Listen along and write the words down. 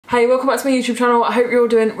Hey, welcome back to my YouTube channel. I hope you're all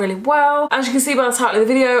doing really well. As you can see by the title of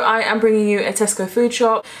the video, I am bringing you a Tesco food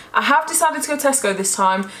shop. I have decided to go Tesco this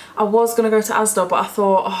time. I was going to go to Asda, but I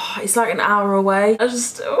thought, oh, it's like an hour away.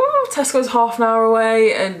 Tesco's half an hour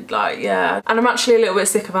away and like, yeah. And I'm actually a little bit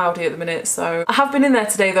sick of Aldi at the minute, so. I have been in there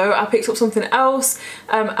today though. I picked up something else,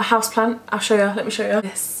 a house plant. I'll show you, let me show you.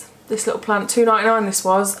 This little plant, £2.99 this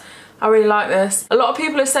was. I really like this. A lot of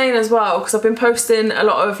people are saying as well, because I've been posting a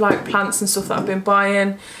lot of like plants and stuff that I've been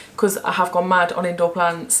buying, because I have gone mad on indoor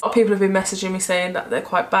plants. A lot of people have been messaging me saying that they're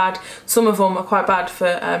quite bad. Some of them are quite bad for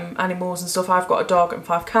animals and stuff. I've got a dog and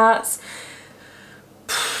 5 cats.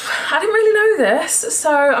 I didn't really know this,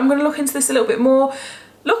 so I'm going to look into this a little bit more.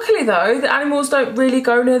 Luckily though, the animals don't really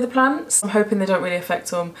go near the plants. I'm hoping they don't really affect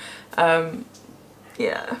them.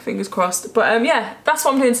 Yeah, fingers crossed. But yeah, that's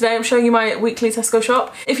what I'm doing today. I'm showing you my weekly Tesco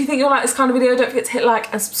shop. If you think you'll like this kind of video, don't forget to hit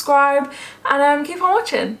like and subscribe, and keep on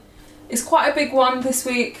watching. It's quite a big one this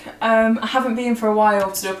week. I haven't been for a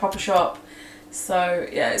while to do a proper shop, so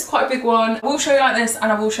yeah, it's quite a big one. I will show you like this,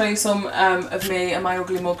 and I will show you some of me and my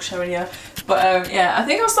ugly mug showing you. But yeah, I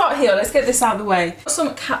think I'll start here. Let's get this out of the way. Got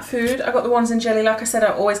some cat food. I got the ones in jelly. Like I said, I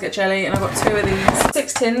always get jelly, and I got 2 of these.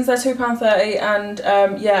 6 tins, they're £2.30,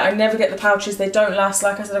 and yeah, I never get the pouches. They don't last.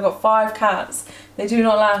 Like I said, I got 5 cats. They do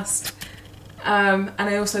not last. And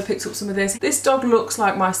I also picked up some of this. This dog looks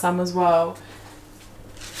like my Sam as well.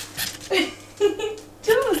 It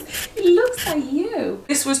does. It looks like you.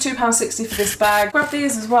 This was £2.60 for this bag. Grab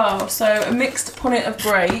these as well. So a mixed punnet of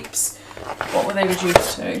grapes. What were they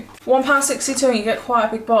reduced to? £1.62, and you get quite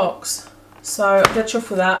a big box. So I'm dead chuffed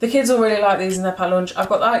with that. The kids all really like these in their packed lunch. I've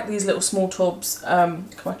got like these little small tubs.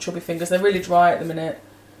 My chubby fingers, they're really dry at the minute.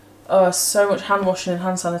 Oh, so much hand washing and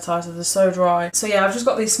hand sanitizer, they're so dry. So yeah, I've just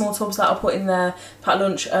got these small tubs that I'll put in their packed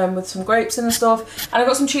lunch with some grapes in and stuff. And I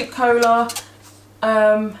got some cheap cola.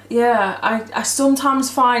 Yeah, I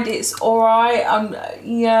sometimes find it's alright.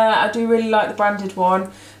 Yeah, I do really like the branded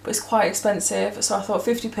one, but it's quite expensive, so I thought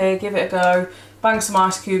 50p, give it a go, bang some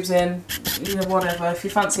ice cubes in, you know, whatever. If you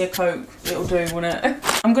fancy a Coke, it'll do, won't it?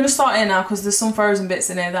 I'm going to start here now because there's some frozen bits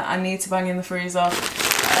in here that I need to bang in the freezer.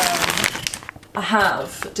 I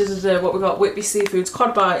have, what we got, Whitby Seafoods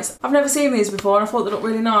cod bites. I've never seen these before and I thought they looked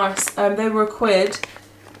really nice. They were £1,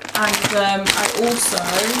 and I also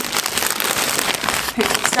picked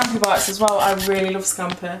up Scampi bites as well. I really love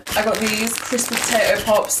Scampi. I got these crispy potato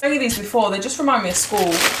pops. I've seen these before, they just remind me of school.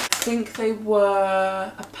 I think they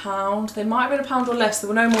were £1. They might have been £1 or less, they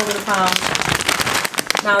were no more than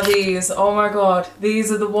 £1. Now these, oh my god,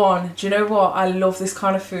 these are the one. Do you know what? I love this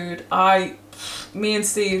kind of food. Me and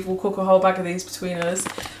Steve will cook a whole bag of these between us.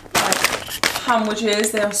 Like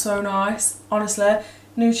sandwiches, they are so nice. Honestly,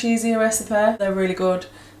 new cheesy recipe, they're really good.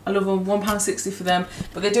 I love them. £1.60 for them,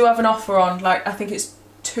 but they do have an offer on, like I think it's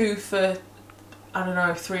 2 for, I don't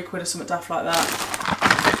know, £3 or something daft like that.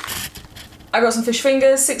 I got some fish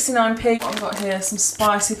fingers, 69p. What I've got here, some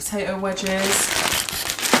spicy potato wedges.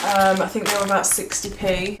 I think they were about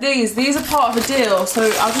 60p. These are part of a deal, so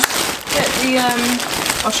I'll just get the,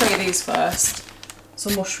 I'll show you these first.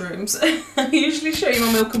 Some mushrooms. I usually show you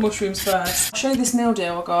my milk and mushrooms first. I'll show you this meal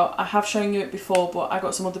deal I got. I have shown you it before, but I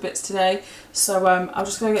got some other bits today. So I'll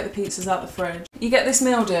just go get the pizzas out the fridge. You get this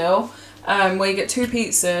meal deal where you get 2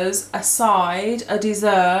 pizzas, a side, a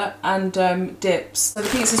dessert, and dips. So the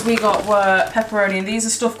pizzas we got were pepperoni, and these are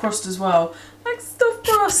stuffed crust as well. Like stuffed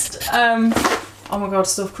crust. Oh my god,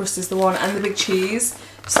 stuffed crust is the one, and the big cheese.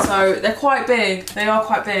 So they're quite big. They are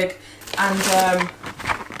quite big, and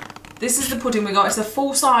this is the pudding we got. It's a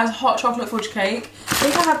full-size hot chocolate fudge cake. I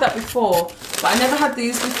think I had that before, but I never had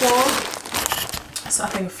these before. So I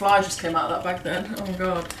think a fly just came out of that bag then. Oh my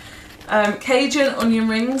god. Cajun onion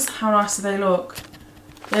rings. How nice do they look?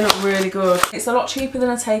 They look really good. It's a lot cheaper than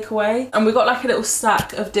a takeaway. And we got like a little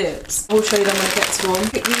stack of dips. I'll show you them when I get to them.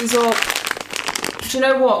 Pick these up. Do you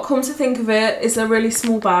know what? Come to think of it, it's a really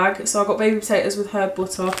small bag. So I got baby potatoes with herb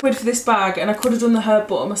butter. £1 for this bag, and I could have done the herb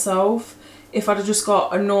butter myself. If I'd have just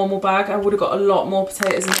got a normal bag, I would have got a lot more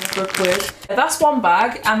potatoes in there for £1. That's one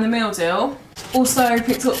bag and the meal deal. Also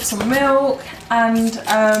picked up some milk and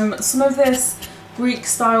some of this Greek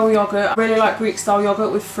style yogurt. I really like Greek style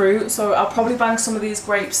yogurt with fruit, so I'll probably bang some of these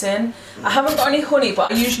grapes in. I haven't got any honey,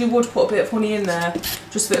 but I usually would put a bit of honey in there,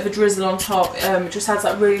 just a bit of a drizzle on top. It just adds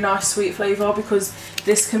that really nice sweet flavour, because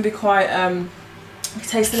this can be quite, it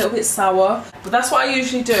tastes a little bit sour. But that's what I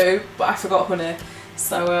usually do, but I forgot honey.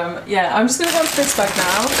 So yeah, I'm just going to go into this bag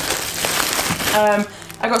now.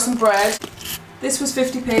 I got some bread. This was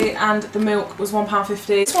 50p and the milk was £1.50.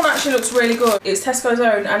 This one actually looks really good. It's Tesco's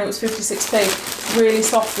own and it was 56p. Really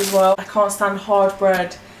soft as well. I can't stand hard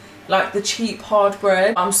bread. like the cheap hard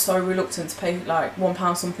bread. I'm so reluctant to pay like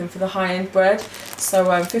 £1 something for the high-end bread. So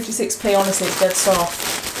 56p, honestly, it's dead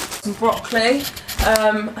soft. Some broccoli.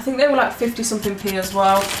 I think they were like 50 something p as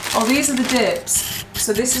well. Oh, these are the dips.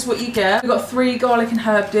 So this is what you get. We've got 3 garlic and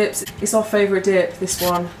herb dips. It's our favourite dip, this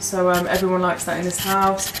one. So everyone likes that in this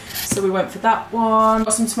house. So we went for that one.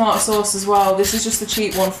 Got some tomato sauce as well. This is just the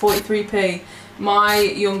cheap one, 43p. My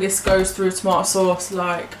youngest goes through tomato sauce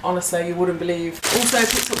like, honestly, you wouldn't believe. Also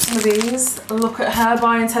picked up some of these. Look at her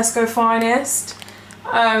buying Tesco Finest.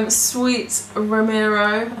 Sweet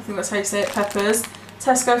Romero, I think that's how you say it, peppers.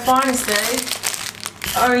 Tesco Finest,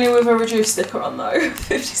 only with a reduced sticker on though,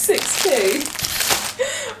 56p.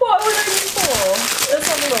 What are we looking for? Let's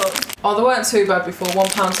have a look. Oh, they weren't too bad before,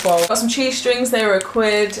 £1.12. Got some cheese strings, they were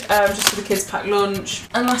 £1, just for the kids' packed lunch.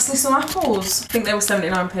 And lastly, some apples. I think they were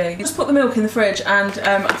 79p. Just put the milk in the fridge, and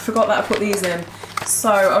I forgot that I put these in. So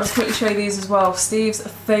I'll just quickly show you these as well. Steve's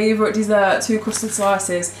favourite dessert, 2 custard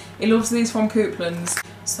slices. He loves these from Coupland's.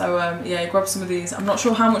 So yeah, grab some of these. I'm not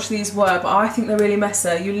sure how much these were, but I think they're really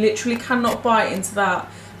messy. You literally cannot bite into that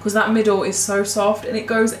because that middle is so soft and it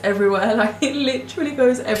goes everywhere. Like, it literally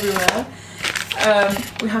goes everywhere.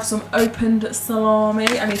 We have some opened salami.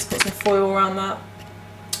 I need to put some foil around that.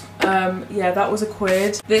 Yeah, that was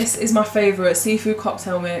 £1. This is my favourite seafood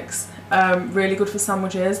cocktail mix. Really good for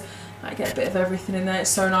sandwiches. I get a bit of everything in there. It's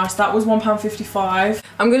so nice. That was £1.55.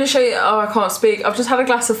 I'm going to show you. Oh, I can't speak. I've just had a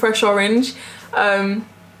glass of fresh orange. And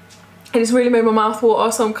it's really made my mouth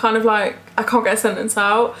water, so I'm kind of like, I can't get a sentence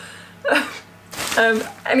out.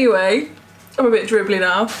 Anyway, I'm a bit dribbly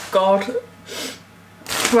now. God.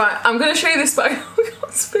 Right, I'm going to show you this, but I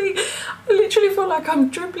can't speak. I literally feel like I'm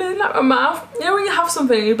dribbling like my mouth. You know when you have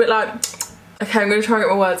something and you're a bit like, okay, I'm going to try and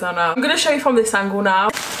get my words out now. I'm going to show you from this angle now.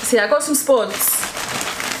 So yeah, I got some spuds.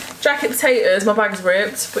 Jacket potatoes, my bag's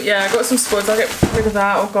ripped, but yeah, I got some spuds. I'll get rid of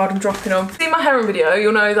that. Oh god, I'm dropping them. See my heron video,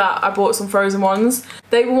 you'll know that I bought some frozen ones.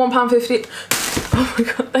 They were £1.50. Oh my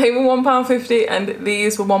god, they were £1.50 and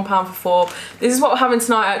these were £1 for 4. This is what we're having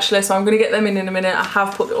tonight actually, so I'm going to get them in a minute. I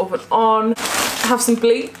have put the oven on. I have some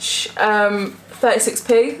bleach,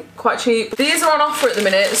 36p, quite cheap. These are on offer at the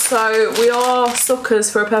minute, so we are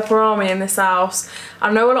suckers for a pepperami in this house.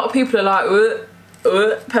 I know a lot of people are like,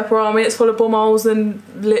 pepperami, it's full of bum holes and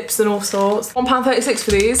lips and all sorts. £1.36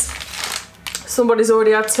 for these. Somebody's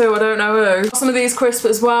already had 2, I don't know who. Some of these crisps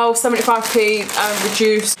as well, 75p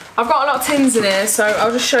reduced. I've got a lot of tins in here, so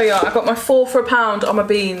I'll just show you. I got my 4 for £1 on my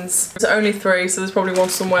beans. There's only 3, so there's probably one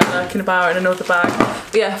somewhere lurking about in another bag.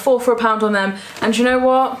 But yeah, 4 for £1 on them. And do you know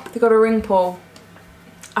what? They got a ring pull.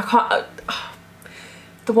 I can't...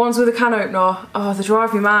 the ones with a can opener, oh, they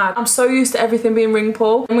drive me mad. I'm so used to everything being ring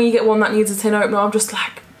pull. And when you get one that needs a tin opener, I'm just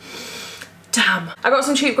like, damn. I got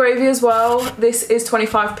some cheap gravy as well. This is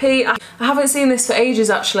 25p. I haven't seen this for ages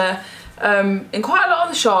actually. In quite a lot of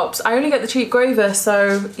the shops, I only get the cheap gravy,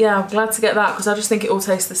 so yeah, I'm glad to get that because I just think it all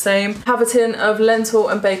tastes the same. Have a tin of lentil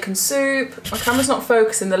and bacon soup. My camera's not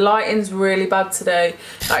focusing, the lighting's really bad today.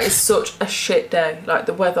 That is such a shit day. Like,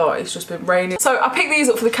 the weather, it's just been raining. So I picked these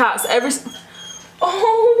up for the cats.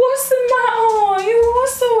 Oh, what's the matter? You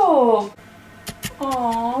what's up?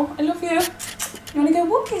 Oh, I love you. You wanna go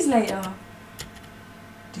walkies later?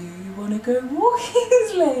 Do you wanna go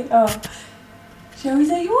walkies later? Shall we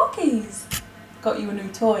take walkies? Got you a new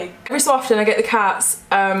toy. Every so often I get the cats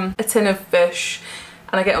a tin of fish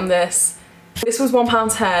and I get them this. This was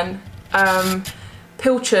 £1.10.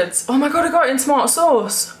 Pilchards. Oh my god, I got it in tomato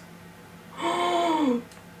sauce. I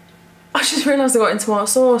just realised I got it in tomato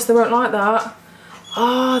sauce. They won't like that.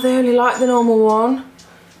 Oh, they only like the normal one.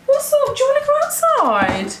 What's up? Do you want to go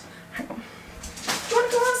outside? Hang on. Do you want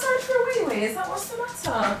to go outside for a wee-wee? Is that what's the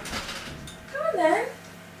matter? Go on then.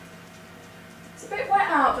 It's a bit wet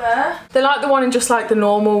out there. They like the one in just like the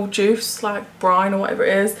normal juice, like brine or whatever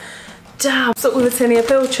it is. Damn, stuck with a tin of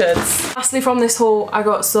pilchards. Lastly from this haul, I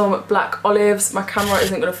got some black olives. My camera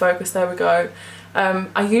isn't going to focus, there we go.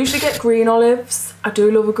 I usually get green olives. I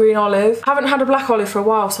do love a green olive. I haven't had a black olive for a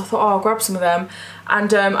while, so I thought, oh, I'll grab some of them.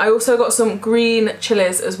 And I also got some green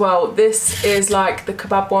chilies as well. This is like the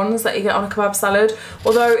kebab ones that you get on a kebab salad.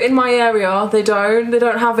 Although in my area, they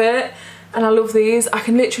don't have it. And I love these. I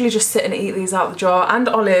can literally just sit and eat these out of the jar. And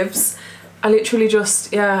olives. I literally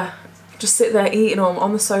just, yeah, just sit there eating them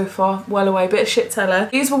on the sofa, well away, bit of shit teller.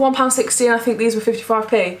 These were £1.60 and I think these were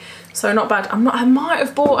 55p. So not bad. I might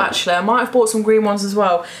have bought some green ones as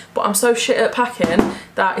well, but I'm so shit at packing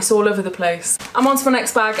that it's all over the place. I'm on to my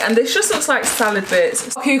next bag and this just looks like salad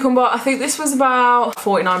bits. Cucumber, I think this was about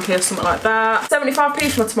 49p or something like that.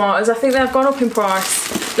 75p for my tomatoes. I think they've gone up in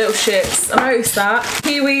price. Little shits. I noticed that.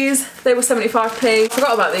 Kiwis, they were 75p. I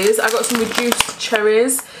forgot about these. I got some reduced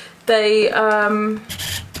cherries. They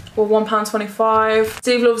were £1.25.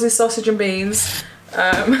 Steve loves his sausage and beans.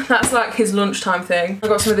 That's like his lunchtime thing. I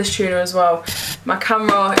got some of this tuna as well. My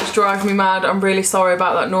camera is driving me mad. I'm really sorry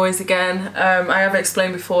about that noise again. I have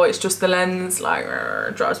explained before, it's just the lens, like,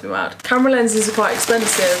 drives me mad. Camera lenses are quite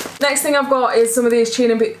expensive. Next thing I've got is some of these I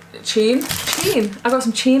got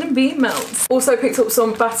some cheese and bean melts. Also picked up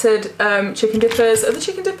some battered chicken dippers. Are the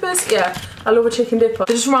chicken dippers? Yeah, I love a chicken dipper.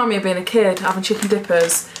 They just remind me of being a kid, having chicken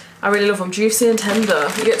dippers. I really love them, juicy and tender.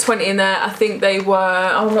 You get 20 in there. I think they were,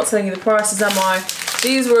 oh, I'm not telling you the prices, am I?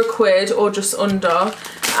 These were £1 or just under.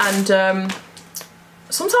 And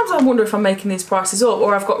sometimes I wonder if I'm making these prices up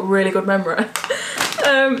or I've got a really good memory.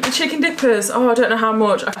 The chicken dippers, oh, I don't know how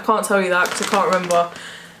much. I can't tell you that because I can't remember.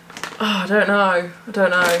 Oh, I don't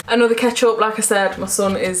know. Another ketchup, like I said, my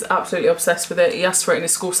son is absolutely obsessed with it. He asks for it in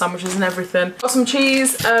his school sandwiches and everything. Got some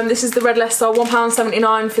cheese. This is the Red Leicester,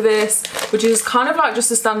 £1.79 for this, which is kind of like just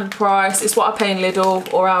a standard price. It's what I pay in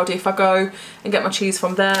Lidl or Aldi if I go and get my cheese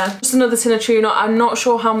from there. Just another tin of tuna. I'm not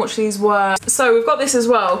sure how much these were. So we've got this as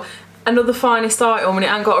well. Another Finest item, and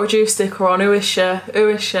it ain't got a reduced sticker on. Who is she,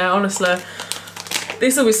 honestly.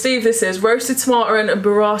 This will be Steve, this is. Roasted tomato and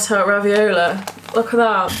burrata ravioli. Look at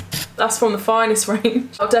that. That's from the Finest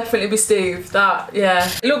range. I'll definitely be Steve. That, yeah.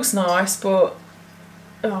 It looks nice, but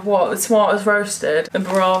oh, what? The tomatoes roasted and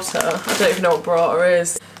burrata. I don't even know what burrata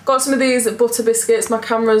is. Got some of these butter biscuits. My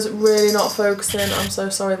camera's really not focusing. I'm so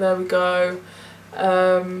sorry. There we go.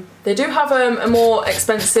 They do have a more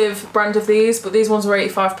expensive brand of these, but these ones are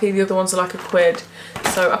 85p, the other ones are like £1.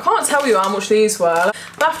 So I can't tell you how much these were.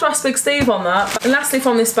 I'll have to ask Big Steve on that. And lastly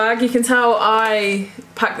from this bag, you can tell I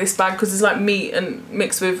packed this bag because there's like meat and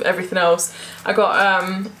mixed with everything else. I got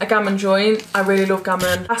a gammon joint. I really love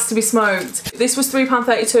gammon. It has to be smoked. This was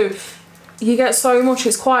 £3.32. You get so much,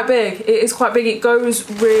 it's quite big. It is quite big, it goes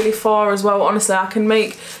really far as well, honestly. I can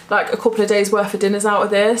make like a couple of days worth of dinners out of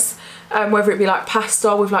this. Whether it be like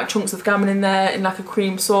pasta with like chunks of gammon in there in like a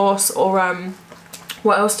cream sauce, or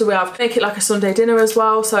what else do we have? Make it like a Sunday dinner as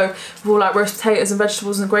well, so with all like roast potatoes and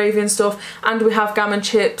vegetables and gravy and stuff. And we have gammon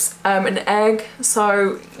chips and egg,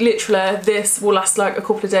 so literally this will last like a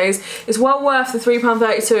couple of days. It's well worth the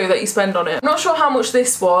 £3.32 that you spend on it. I'm not sure how much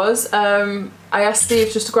this was. I asked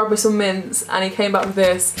Steve just to grab me some mince and he came back with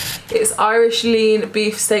this. It's Irish lean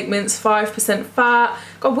beef steak mince, 5% fat.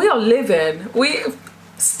 God, we are living.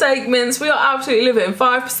 Steak mince, we are absolutely living.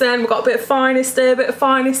 5%, we've got a bit of Finest here, a bit of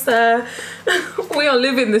Finest there. We are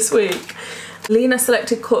living this week. Leaner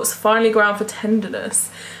selected cuts, finely ground for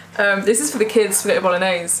tenderness. This is for the kids, spaghetti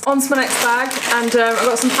bolognese. On to my next bag, and I've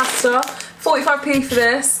got some pasta. 45p for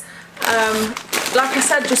this. Like I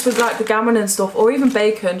said, just with like the gammon and stuff, or even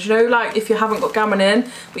bacon. Do you know, like if you haven't got gammon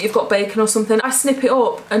in, but you've got bacon or something, I snip it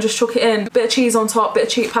up and just chuck it in. Bit of cheese on top, bit of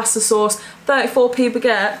cheap pasta sauce, 34p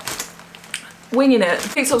baguette. Winging it.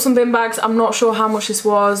 Picked up some bin bags. I'm not sure how much this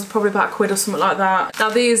was, probably about £1 or something like that. Now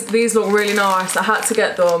these look really nice. I had to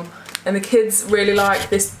get them, and the kids really like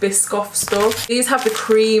this Biscoff stuff. These have the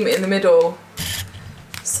cream in the middle,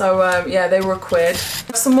 so yeah, they were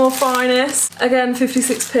 £1. Some more Finest, again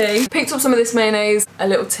 56p. Picked up some of this mayonnaise. A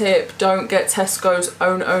little tip: don't get Tesco's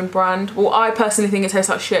own brand. Well, I personally think it tastes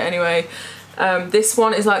like shit anyway. This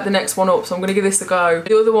one is like the next one up, so I'm going to give this a go.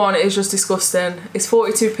 The other one is just disgusting. It's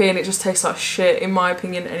 42p and it just tastes like shit, in my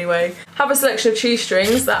opinion anyway. Have a selection of cheese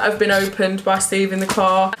strings that have been opened by Steve in the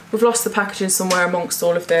car. We've lost the packaging somewhere amongst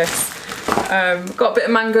all of this. Got a bit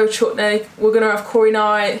of mango chutney. We're going to have curry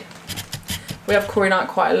night. We have curry night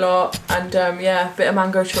quite a lot, and yeah, a bit of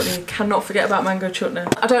mango chutney. Cannot forget about mango chutney.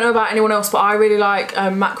 I don't know about anyone else, but I really like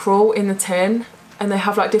mackerel in the tin. And they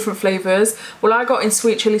have like different flavours. Well, I got in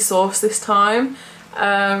sweet chilli sauce this time.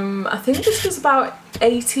 I think this was about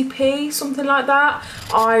 80p, something like that.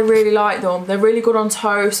 I really like them. They're really good on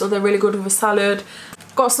toast, or they're really good with a salad.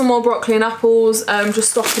 Got some more broccoli and apples,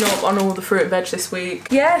 just stocking up on all the fruit and veg this week.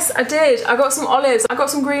 Yes, I did. I got some olives. I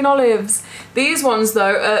got some green olives. These ones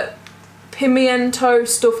though are pimiento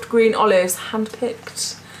stuffed green olives,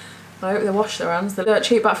 hand-picked. I hope they wash their hands. They're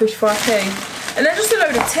cheap, about 55p. And they're just a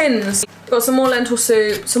load of tins. Got some more lentil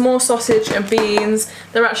soup, some more sausage and beans.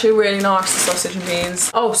 They're actually really nice, the sausage and beans.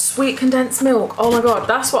 Oh, sweet condensed milk. Oh my god,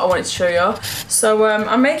 that's what I wanted to show you. So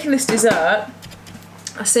I'm making this dessert.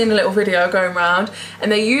 I've seen a little video going around, and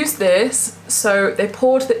they used this. So they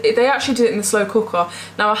poured, they actually did it in the slow cooker.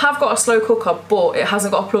 Now I have got a slow cooker, but it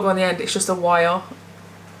hasn't got a plug on the end. It's just a wire.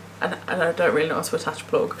 And I don't really know how to attach a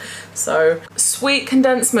plug. So sweet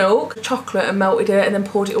condensed milk, chocolate, and melted it and then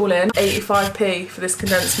poured it all in. 85p for this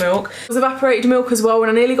condensed milk. It was evaporated milk as well,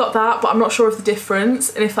 and I nearly got that, but I'm not sure of the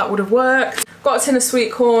difference and if that would have worked. Got a tin of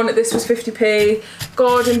sweet corn, this was 50p.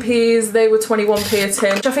 Garden peas, they were 21p a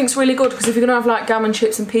tin, which I think is really good because if you're gonna have like gammon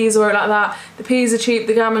chips and peas or like that, the peas are cheap,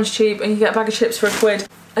 the gammon's cheap, and you get a bag of chips for £1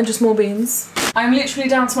 and just more beans. I'm literally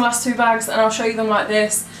down to my last 2 bags and I'll show you them like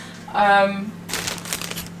this. But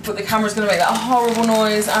the camera's gonna make that horrible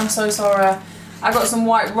noise, I'm so sorry. I got some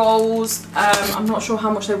white rolls, I'm not sure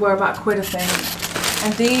how much they were, about £1 I think.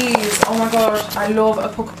 And these, oh my god, I love a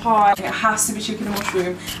pucker pie. It has to be chicken and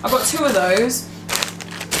mushroom. I got 2 of those.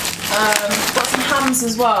 Got some hams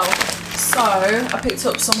as well. So I picked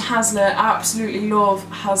up some Hazlitt. I absolutely love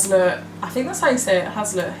Hazlitt. I think that's how you say it,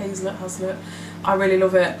 Hazlitt. I really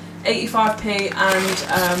love it. 85p,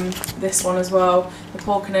 and this one as well, the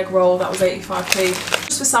pork and egg roll, that was 85p.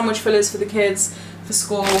 Just for sandwich fillers for the kids for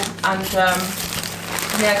school, and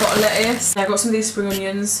yeah, I got a lettuce. I got some of these spring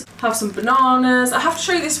onions. Have some bananas. I have to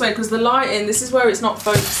show you this way because the lighting, this is where it's not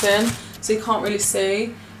focusing, so you can't really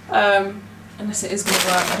see. Unless it is going to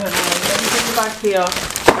work, I don't know. Let me put the bag here.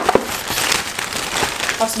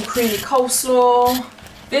 Have some creamy coleslaw.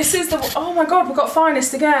 This is the, oh my god, we've got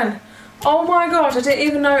Finest again. Oh my god, I didn't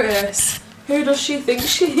even notice. Who does she think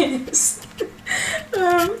she is?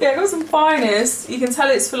 Yeah, I got some Finest. You can tell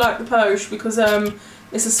it's for like the posh because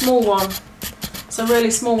it's a small one. It's a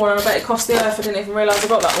really small one, and I bet it cost the earth. I didn't even realise I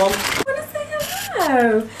got that one. I want to say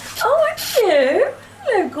hello. Oh, hello.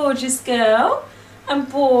 Hello, gorgeous girl. And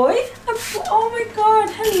boy. Oh my god,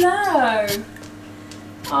 hello.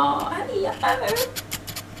 Oh, hello.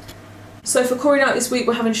 So for curry night this week,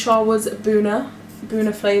 we're having Sharwood's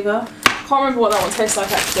Boona flavour. Can't remember what that one tastes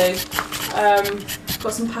like actually.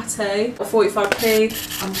 Got some pate for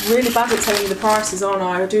 45p. I'm really bad at telling you the prices, aren't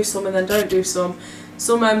I? I do some and then don't do some.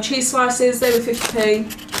 Some cheese slices, they were 50p.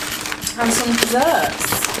 And some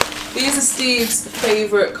desserts. These are Steve's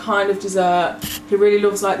favourite kind of dessert. He really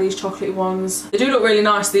loves like these chocolatey ones. They do look really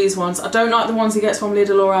nice, these ones. I don't like the ones he gets from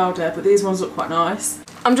Lidl or Aldi, but these ones look quite nice.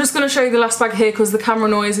 I'm just going to show you the last bag here because the camera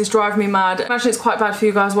noise is driving me mad. I imagine it's quite bad for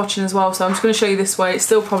you guys watching as well, so I'm just going to show you this way. It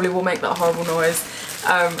still probably will make that horrible noise.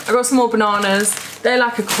 I got some more bananas. They're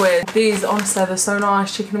like £1. These, honestly, they're so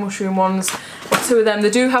nice. Chicken and mushroom ones. Got 2 of them. They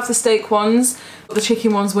do have the steak ones, but the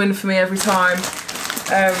chicken ones win for me every time.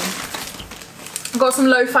 I've got some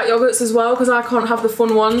low-fat yogurts as well because I can't have the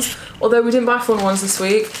fun ones, although we didn't buy fun ones this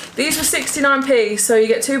week. These were 69p, so you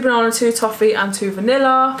get 2 banana, 2 toffee and 2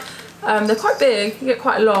 vanilla. They're quite big, you get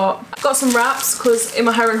quite a lot. I've got some wraps because in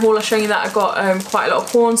my Heron haul I'll show you that I've got quite a lot of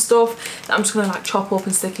corn stuff that I'm just going to like chop up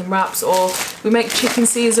and stick in wraps, or we make chicken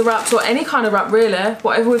Caesar wraps or any kind of wrap really,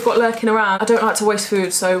 whatever we've got lurking around. I don't like to waste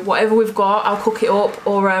food, so whatever we've got I'll cook it up,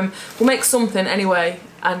 or we'll make something anyway,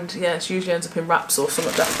 and yeah, it usually ends up in wraps or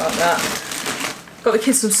something like that. Got the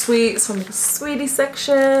kids some sweets from the sweetie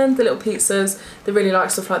section, the little pizzas. They really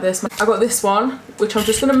like stuff like this. I got this one, which I'm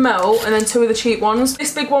just going to melt, and then 2 of the cheap ones.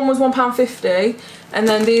 This big one was £1.50, and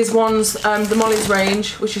then these ones, the Molly's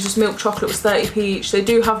range, which is just milk chocolate, was 30p each. They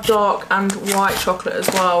do have dark and white chocolate as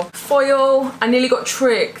well. Foil, I nearly got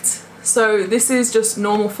tricked. So this is just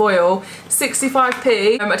normal foil,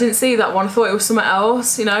 65p. I didn't see that one, I thought it was something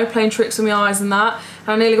else, you know, playing tricks with my eyes and that. And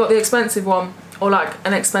I nearly got the expensive one. Or like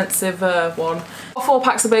an expensive one. 4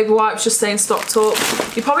 packs of baby wipes just staying stocked up.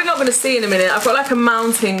 You're probably not going to see in a minute. I've got like a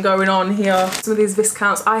mountain going on here. Some of these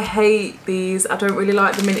Viscounts, I hate these. I don't really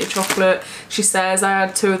like the minty chocolate. She says I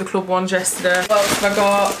had 2 of the club ones yesterday. What else have I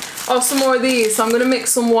got? Oh, some more of these. So I'm going to mix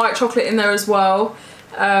some white chocolate in there as well.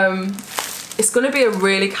 It's going to be a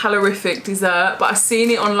really calorific dessert, but I've seen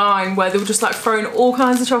it online where they were just like throwing all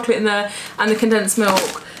kinds of chocolate in there and the condensed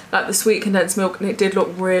milk. Like the sweet condensed milk, and it did look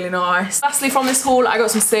really nice. Lastly, from this haul, I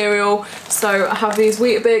got some cereal. So I have these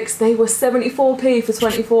Weetabix. They were 74p for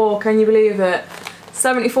 24. Can you believe it?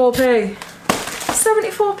 74p.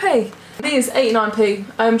 74p. These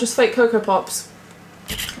 89p. Just fake Cocoa Pops.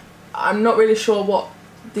 I'm not really sure what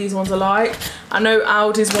these ones are like. I know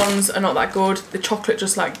Aldi's ones are not that good. The chocolate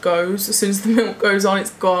just like goes. As soon as the milk goes on,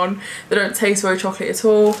 it's gone. They don't taste very chocolatey at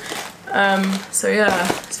all. So yeah,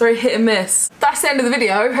 it's very hit and miss. That's the end of the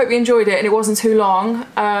video. Hope you enjoyed it and it wasn't too long.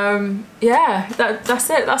 Yeah, that's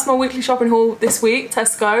it. That's my weekly shopping haul this week,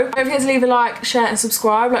 Tesco. Don't forget to leave a like, share and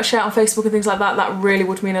subscribe. Like share it on Facebook and things like that. That really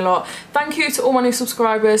would mean a lot. Thank you to all my new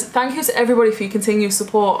subscribers. Thank you to everybody for your continued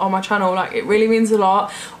support on my channel. Like, it really means a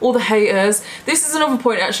lot. All the haters. This is another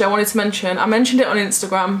point actually I wanted to mention. I mentioned it on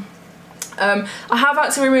Instagram. I have had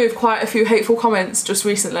to remove quite a few hateful comments just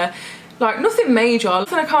recently. Like, nothing major,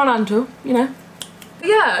 nothing I can't handle, you know. But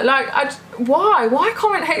yeah, like, why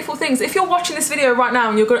comment hateful things? If you're watching this video right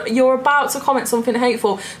now and you're about to comment something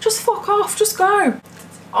hateful, just fuck off, just go.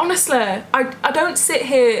 Honestly, I don't sit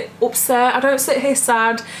here upset, I don't sit here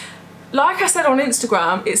sad. like I said on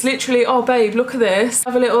Instagram, it's literally, oh babe, look at this,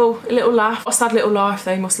 have a little laugh, a sad little life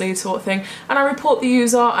they must lead sort of thing, and I report the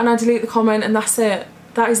user and I delete the comment, and that's it.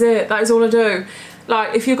 That is it. That is all I do.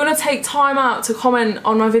 Like, if you're gonna take time out to comment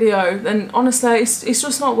on my video, then honestly, it's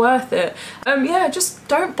just not worth it. Yeah, just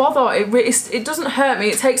don't bother. It doesn't hurt me.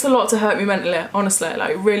 It takes a lot to hurt me mentally, honestly.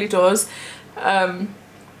 Like, it really does.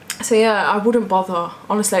 So yeah, I wouldn't bother.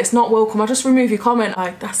 Honestly, it's not welcome. I just remove your comment.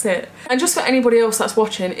 Like, that's it. And just for anybody else that's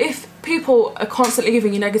watching, if people are constantly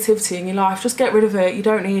giving you negativity in your life, just get rid of it. You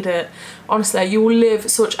don't need it. Honestly, you will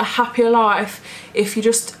live such a happier life if you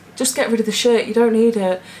just get rid of the shit. You don't need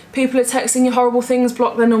it. People are texting you horrible things,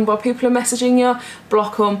 block their number. People are messaging you,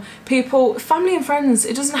 block them. People, family and friends,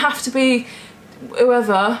 it doesn't have to be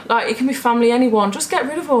whoever, like, it can be family, anyone. Just get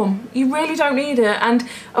rid of them. You really don't need it, and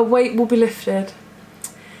a weight will be lifted.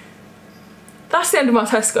 That's the end of my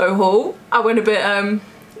Tesco haul. I went a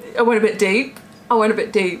bit deep.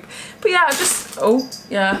 But yeah, I just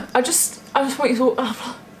want you to all,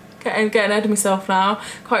 getting ahead of myself now,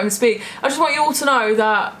 can't even speak. I just want you all to know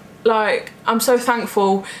that, like, I'm so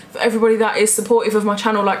thankful for everybody that is supportive of my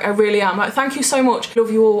channel. Like, I really am. Like, thank you so much.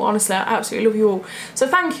 Love you all, honestly. I absolutely love you all. So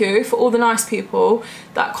thank you for all the nice people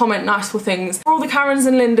that comment niceful things. For all the Karens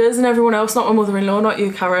and Lindas and everyone else, not my mother-in-law, not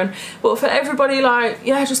you, Karen, but for everybody, like,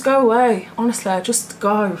 yeah, just go away. Honestly, just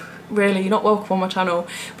go. Really, you're not welcome on my channel.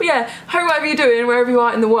 But yeah, hope whatever you're doing, wherever you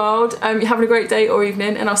are in the world, you're having a great day or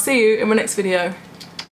evening, and I'll see you in my next video.